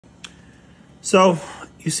So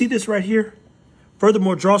you see this right here?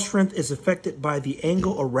 Furthermore, jaw strength is affected by the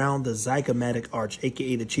angle around the zygomatic arch,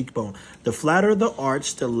 aka the cheekbone. The flatter the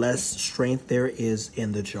arch, the less strength there is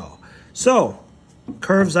in the jaw. So,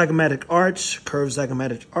 curved zygomatic arch,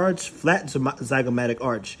 flat zygomatic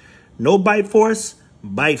arch. No bite force,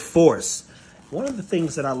 bite force. One of the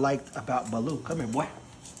things that I liked about Baloo, come here, boy.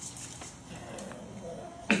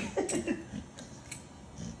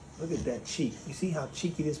 Look at that cheek. You see how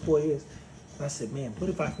cheeky this boy is? And I said, man, what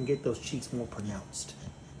if I can get those cheeks more pronounced?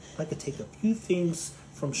 If I could take a few things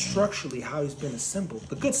from structurally how he's been assembled,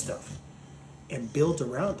 the good stuff, and build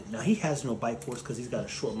around it. Now, he has no bite force because he's got a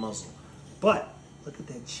short muzzle. But look at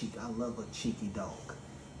that cheek. I love a cheeky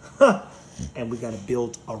dog. And we got to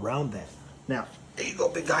build around that. Now, there you go,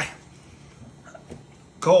 big guy.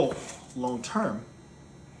 Goal, long term,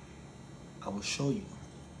 I will show you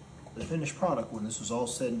the finished product when this is all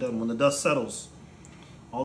said and done, when the dust settles.